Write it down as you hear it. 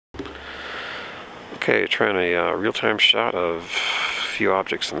Okay, trying a real-time shot of a few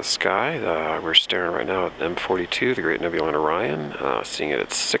objects in the sky. We're staring right now at M42, the Great Nebula in Orion, seeing it at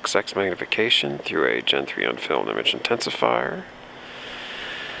 6x magnification through a Gen 3 unfilmed image intensifier,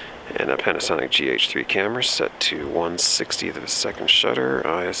 and a Panasonic GH3 camera set to 1/60th of a second shutter.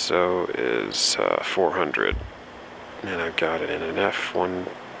 ISO is 400, and I've got it in an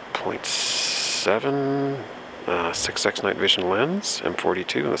f1.7 6x night vision lens,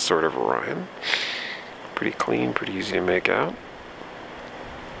 M42, in the Sword of Orion. Pretty clean, pretty easy to make out.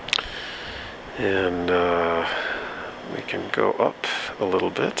 And we can go up a little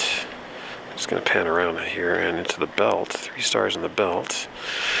bit. I'm just going to pan around here and into the belt. 3 stars in the belt.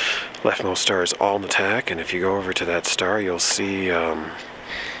 Leftmost star is all in attack, and if you go over to that star, you'll see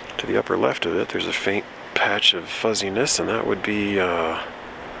to the upper left of it, there's a faint patch of fuzziness, and that would be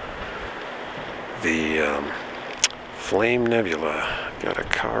the Flame Nebula. Got a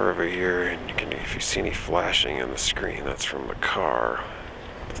car over here, and you can, if you see any flashing in the screen, that's from the car.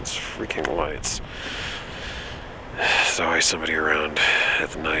 Those freaking lights. There's always somebody around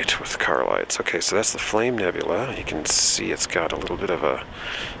at night with car lights. Okay, so that's the Flame Nebula. You can see it's got a little bit of a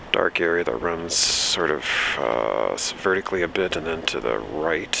dark area that runs sort of vertically a bit and then to the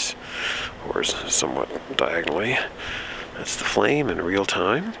right, or somewhat diagonally. That's the flame in real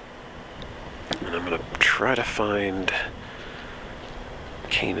time. And I'm going to try to find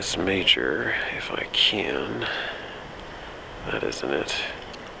Canis Major if I can. That isn't it.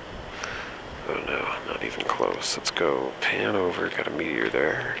 Oh no, not even close. Let's go pan over. Got a meteor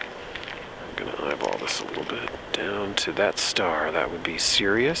there. I'm going to eyeball this a little bit. Down to that star. That would be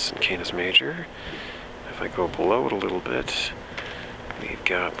Sirius and Canis Major. If I go below it a little bit, we've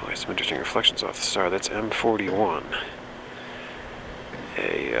got some interesting reflections off the star. That's M41.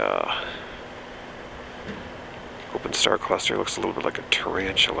 A Open Star Cluster. Looks a little bit like a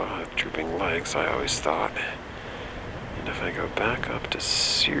tarantula with drooping legs, I always thought. And if I go back up to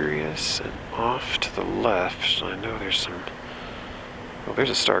Sirius and off to the left, I know there's some... Well, there's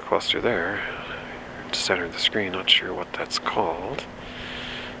a star cluster there. Center of the screen, not sure what that's called.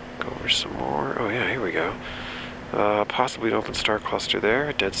 Go over some more. Oh yeah, here we go. Possibly an open star cluster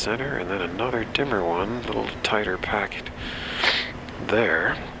there, dead center, and then another dimmer one, a little tighter packed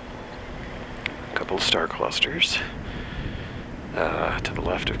there. A couple of star clusters to the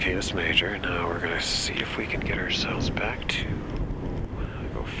left of Canis Major. Now we're going to see if we can get ourselves back to,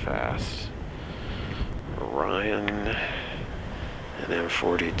 go fast, Orion and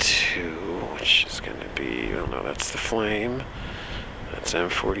M42, which is going to be, oh no, that's the Flame. That's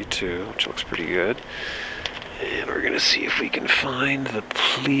M42, which looks pretty good. And we're going to see if we can find the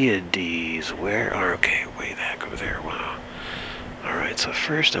Pleiades. Where are, okay, way the heck over there, wow. Alright, so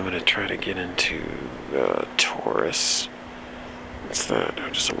first I'm going to try to get into Taurus. What's that? Oh,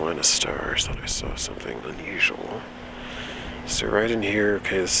 just a line of stars. Thought I saw something unusual. So right in here,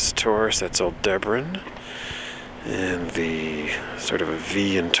 okay, this is Taurus, that's Aldebaran. And the sort of a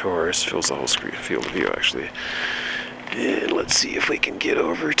V in Taurus fills the whole screen, field of view actually. And let's see if we can get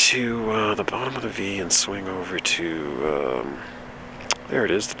over to the bottom of the V and swing over to, there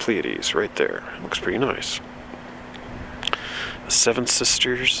it is, the Pleiades, right there. It looks pretty nice. The Seven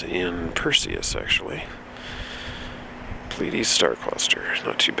Sisters in Perseus, actually. Pleiades star cluster,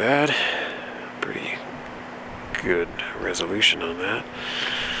 not too bad. Pretty good resolution on that.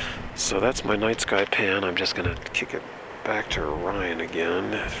 So that's my night sky pan. I'm just going to kick it back to Orion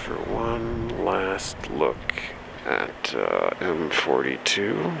again for one last look at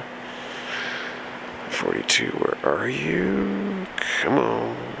M42. 42, where are you? Come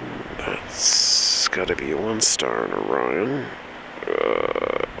on. That's got to be a 1 star in Orion.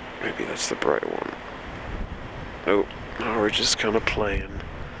 Maybe that's the bright one. Nope. No, we're just kind of playing.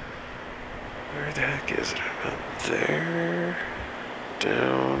 Where the heck is it? About there.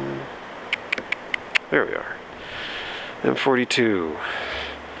 Down. There we are. M42.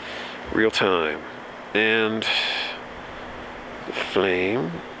 Real time. And the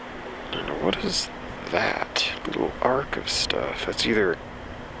Flame. I don't know, what is that? Little arc of stuff. That's either a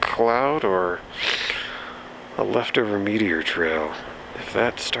cloud or a leftover meteor trail. If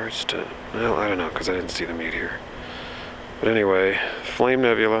that starts to... Well, I don't know, because I didn't see the meteor. But anyway, Flame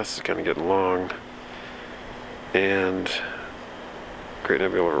Nebula, this is kind of getting long. And Great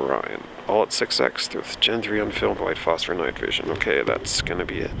Nebula of Orion. All at 6x with Gen 3 unfilmed white phosphor night vision. Okay, that's going to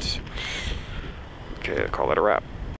be it. Okay, I'll call that a wrap.